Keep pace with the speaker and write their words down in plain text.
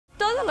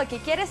todo lo que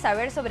quieres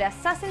saber sobre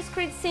Assassin's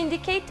Creed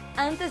Syndicate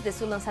antes de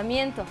su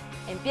lanzamiento.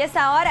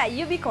 Empieza ahora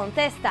Ubi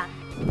Contesta.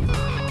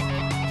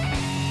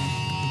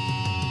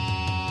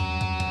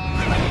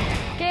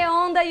 ¿Qué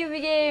onda,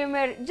 Ubi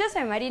Gamer? Yo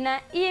soy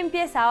Marina y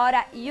empieza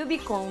ahora Ubi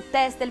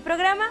Contesta, el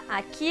programa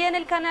aquí en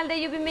el canal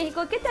de Ubi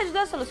México que te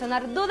ayuda a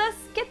solucionar dudas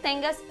que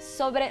tengas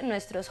sobre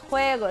nuestros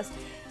juegos.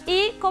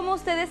 Y como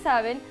ustedes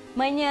saben,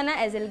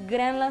 mañana es el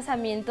gran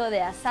lanzamiento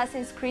de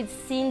Assassin's Creed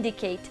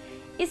Syndicate.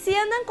 Y si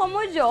andan como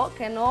yo,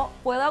 que no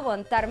puedo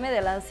aguantarme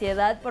de la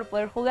ansiedad por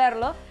poder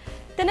jugarlo,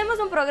 tenemos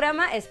un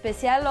programa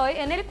especial hoy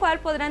en el cual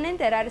podrán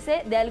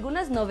enterarse de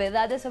algunas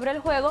novedades sobre el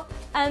juego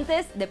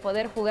antes de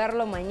poder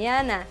jugarlo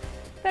mañana.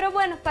 Pero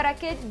bueno, ¿para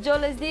qué yo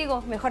les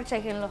digo? Mejor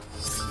chequenlo.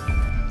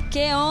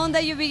 ¿Qué onda,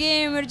 Ubi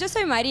Gamer? Yo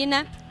soy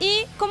Marina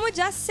y como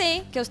ya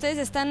sé que ustedes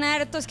están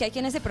hartos que aquí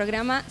en este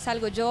programa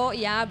salgo yo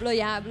y hablo,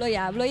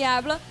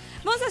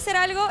 vamos a hacer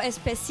algo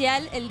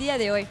especial el día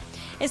de hoy.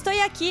 Estoy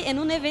aquí en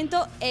un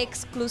evento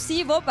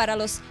exclusivo para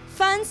los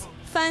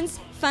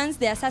fans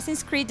de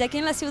Assassin's Creed de aquí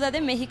en la Ciudad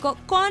de México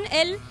con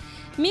el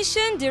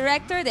Mission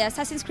Director de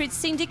Assassin's Creed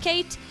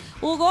Syndicate,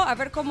 Hugo. A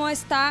ver cómo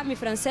está mi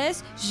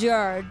francés.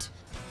 George.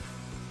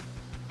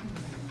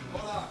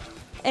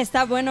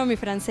 Está bueno mi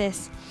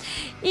francés.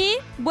 Y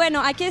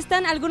bueno, aquí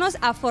están algunos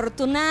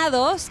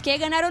afortunados que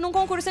ganaron un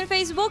concurso en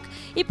Facebook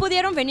y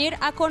pudieron venir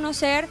a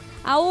conocer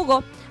a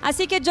Hugo.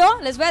 Así que yo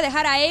les voy a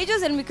dejar a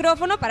ellos el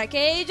micrófono para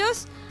que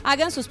ellos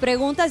hagan sus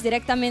preguntas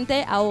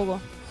directamente a Hugo.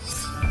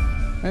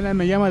 Hola,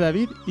 me llamo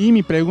David y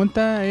mi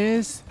pregunta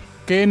es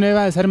 ¿qué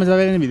nuevas armas va a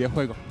haber en el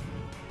videojuego?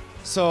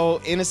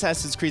 So in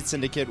Assassin's Creed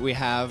Syndicate we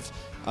have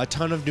a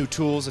ton of new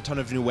tools, a ton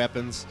of new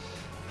weapons.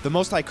 The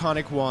most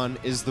iconic one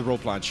is the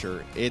rope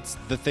launcher. It's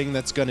the thing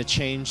that's going to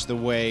change the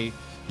way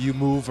you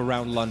move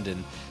around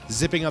London.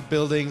 Zipping up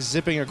buildings,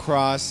 zipping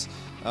across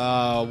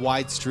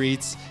wide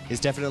streets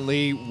is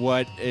definitely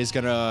what is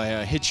going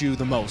to hit you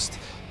the most.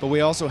 But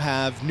we also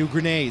have new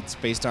grenades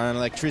based on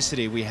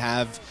electricity. We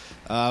have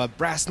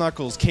brass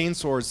knuckles, cane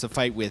swords to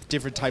fight with,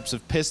 different types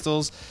of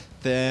pistols.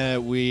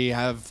 We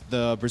have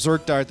the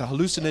Berserk Dart, the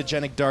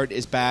hallucinogenic dart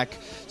is back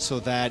so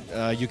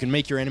that you can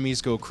make your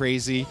enemies go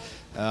crazy.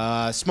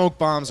 Smoke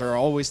bombs are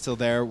always still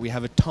there. We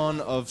have a ton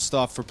of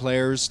stuff for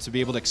players to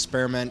be able to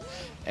experiment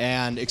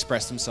and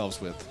express themselves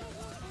with.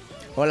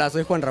 Hola,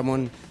 soy Juan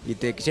Ramón y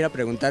te quisiera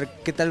preguntar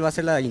 ¿qué tal va a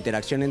ser la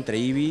interacción entre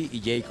Ivy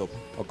y Jacob?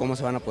 ¿O cómo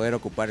se van a poder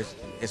ocupar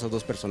esos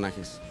dos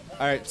personajes?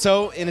 Alright,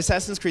 so in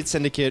Assassin's Creed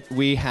Syndicate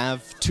we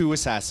have two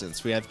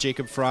assassins. We have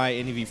Jacob Fry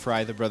and Evie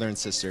Fry, the brother and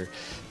sister.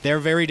 They're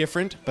very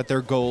different, but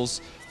their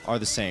goals are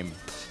the same.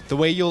 The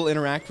way you'll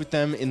interact with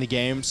them in the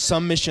game,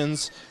 some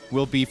missions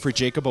will be for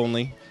Jacob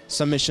only,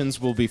 some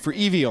missions will be for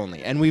Evie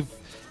only, and we've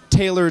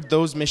tailored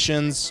those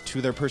missions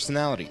to their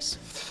personalities.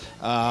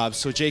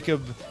 So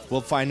Jacob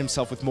will find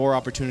himself with more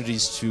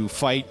opportunities to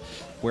fight,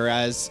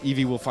 whereas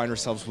Evie will find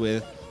herself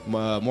with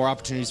more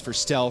opportunities for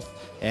stealth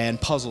and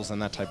puzzles and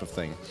that type of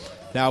thing.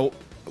 Now,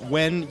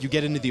 when you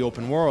get into the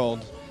open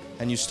world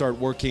and you start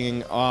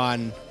working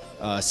on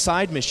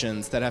side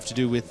missions that have to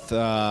do with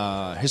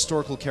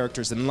historical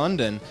characters in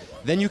London,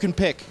 then you can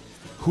pick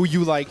who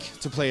you like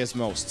to play as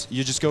most.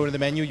 You just go into the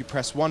menu, you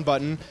press one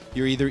button,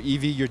 you're either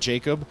Evie, you're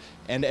Jacob,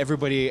 and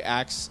everybody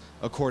acts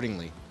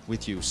accordingly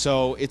with you.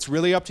 So it's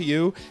really up to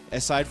you,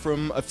 aside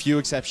from a few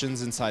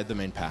exceptions inside the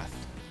main path.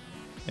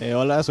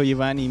 Hola, soy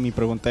Iván y mi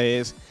pregunta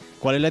es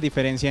 ¿cuál es la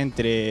diferencia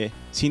entre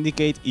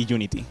Syndicate y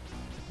Unity?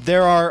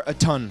 There are a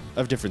ton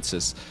of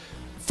differences.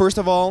 First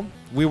of all,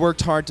 we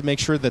worked hard to make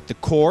sure that the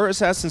core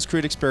Assassin's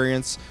Creed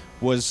experience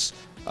was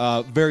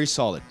very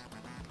solid.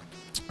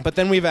 But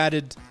then we've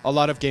added a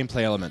lot of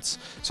gameplay elements.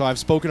 So I've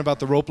spoken about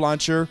the rope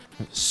launcher,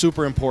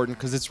 super important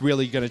because it's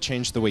really going to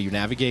change the way you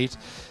navigate.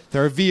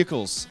 There are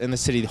vehicles in the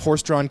city,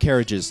 horse-drawn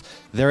carriages.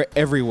 They're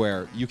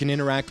everywhere. You can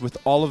interact with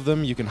all of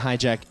them. You can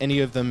hijack any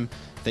of them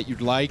that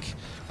you'd like.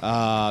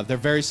 They're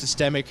very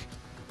systemic.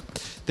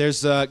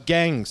 There's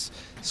gangs.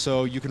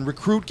 So you can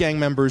recruit gang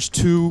members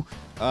to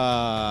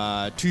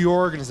your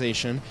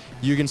organization.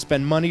 You can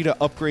spend money to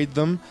upgrade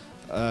them.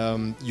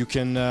 You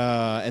can,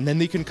 and then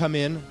they can come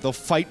in. They'll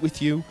fight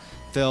with you.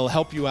 They'll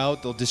help you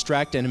out. They'll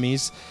distract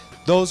enemies.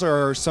 Those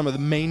are some of the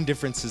main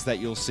differences that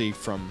you'll see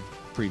from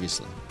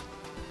previously.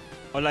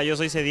 Hola, yo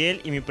soy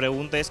Cediel y mi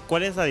pregunta es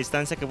 ¿cuál es la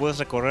distancia que puedes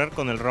recorrer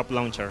con el rope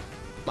launcher?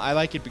 I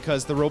like it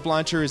because the rope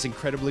launcher is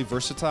incredibly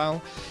versatile.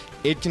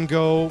 It can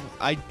go,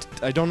 I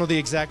don't know the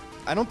exact,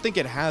 I don't think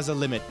it has a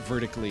limit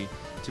vertically,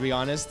 to be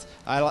honest.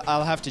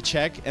 I'll have to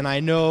check, and I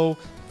know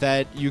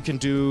that you can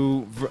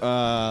do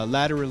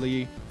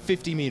laterally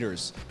 50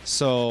 meters,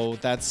 so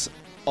that's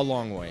a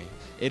long way.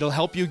 It'll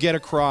help you get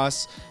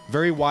across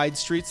very wide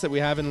streets that we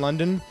have in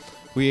London.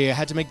 We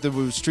had to make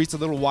the streets a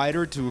little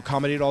wider to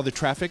accommodate all the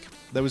traffic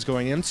that was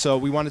going in, so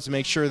we wanted to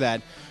make sure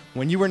that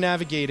when you were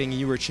navigating and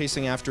you were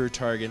chasing after a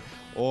target,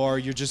 or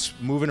you're just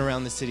moving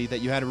around the city, that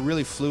you had a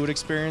really fluid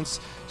experience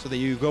so that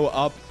you go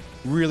up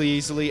really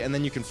easily and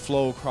then you can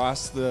flow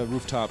across the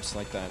rooftops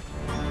like that.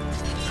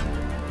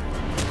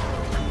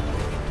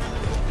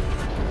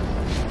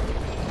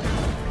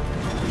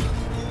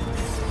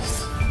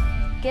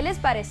 ¿Qué les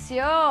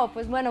pareció?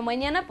 Pues bueno,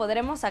 mañana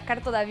podremos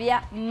sacar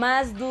todavía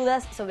más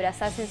dudas sobre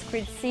Assassin's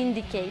Creed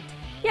Syndicate.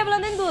 Y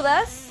hablando en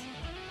dudas,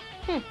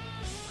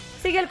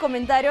 sigue el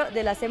comentario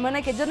de la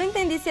semana que yo no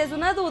entendí si es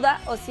una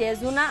duda o si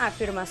es una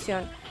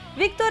afirmación.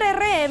 Víctor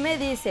RM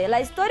dice,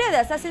 la historia de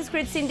Assassin's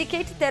Creed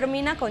Syndicate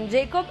termina con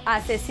Jacob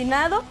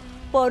asesinado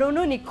por un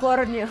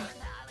unicornio.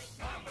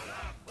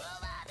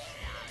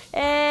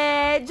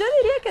 Yo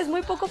diría que es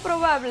muy poco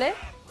probable,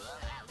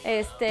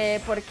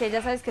 porque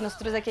ya sabes que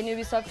nosotros aquí en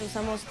Ubisoft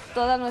usamos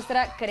toda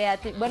nuestra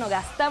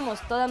gastamos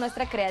toda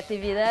nuestra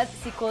creatividad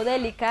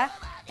psicodélica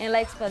en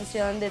la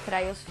expansión de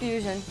Trials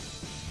Fusion.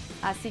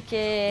 Así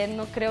que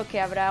no creo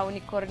que habrá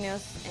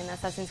unicornios en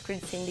Assassin's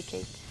Creed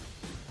Syndicate.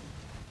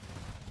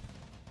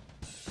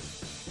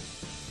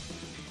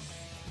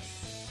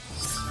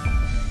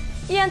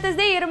 Y antes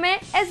de irme,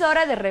 es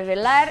hora de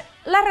revelar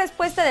la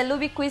respuesta del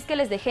Ubi Quiz que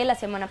les dejé la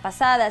semana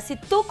pasada. Si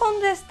tú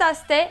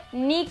contestaste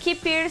Nikki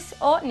Pierce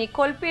o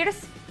Nicole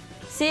Pierce,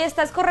 sí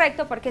estás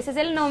correcto porque ese es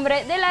el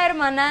nombre de la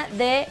hermana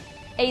de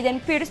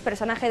Aiden Pierce,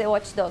 personaje de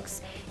Watch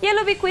Dogs. Y el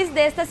Ubi Quiz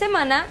de esta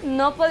semana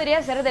no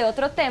podría ser de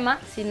otro tema,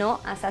 sino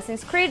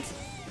Assassin's Creed.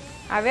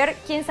 A ver,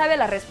 ¿quién sabe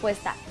la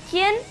respuesta?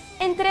 ¿Quién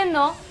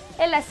entrenó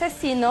el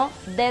asesino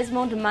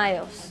Desmond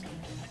Miles?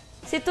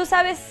 Si tú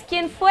sabes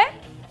quién fue,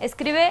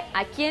 escribe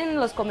aquí en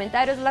los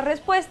comentarios la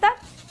respuesta.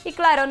 Y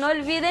claro, no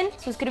olviden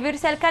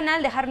suscribirse al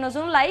canal, dejarnos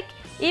un like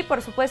y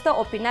por supuesto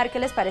opinar qué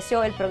les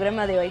pareció el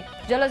programa de hoy.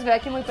 Yo los veo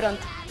aquí muy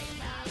pronto.